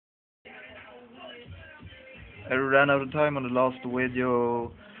I ran out of time on the last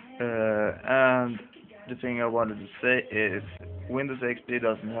video, and the thing I wanted to say is Windows XP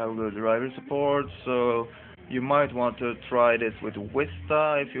doesn't have good driver support, so you might want to try this with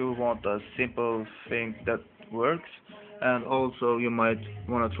Vista if you want a simple thing that works, and also you might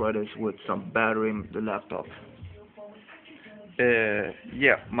want to try this with some battery in the laptop.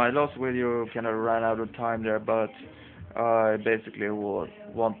 Yeah, my last video kind of ran out of time there, but I basically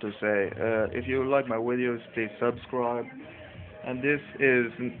want to say, if you like my videos, please subscribe. And this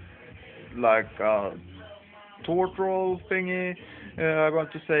is like a tutorial thingy. I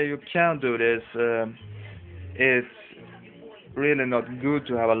want to say you can do this. It's really not good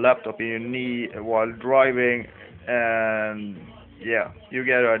to have a laptop in your knee while driving, and yeah, you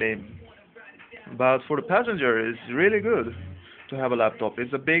get it. But for the passenger, it's really good to have a laptop.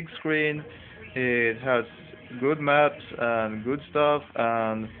 It's a big screen, it has good maps and good stuff,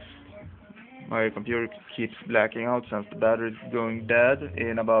 and my computer keeps blacking out since the battery is going dead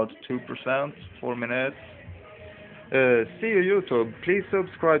in about 2%, 4 minutes. See you YouTube. Please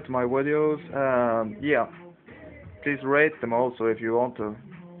subscribe to my videos, and yeah, please rate them also if you want to.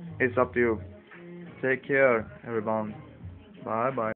 It's up to you. Take care, everyone. Bye bye.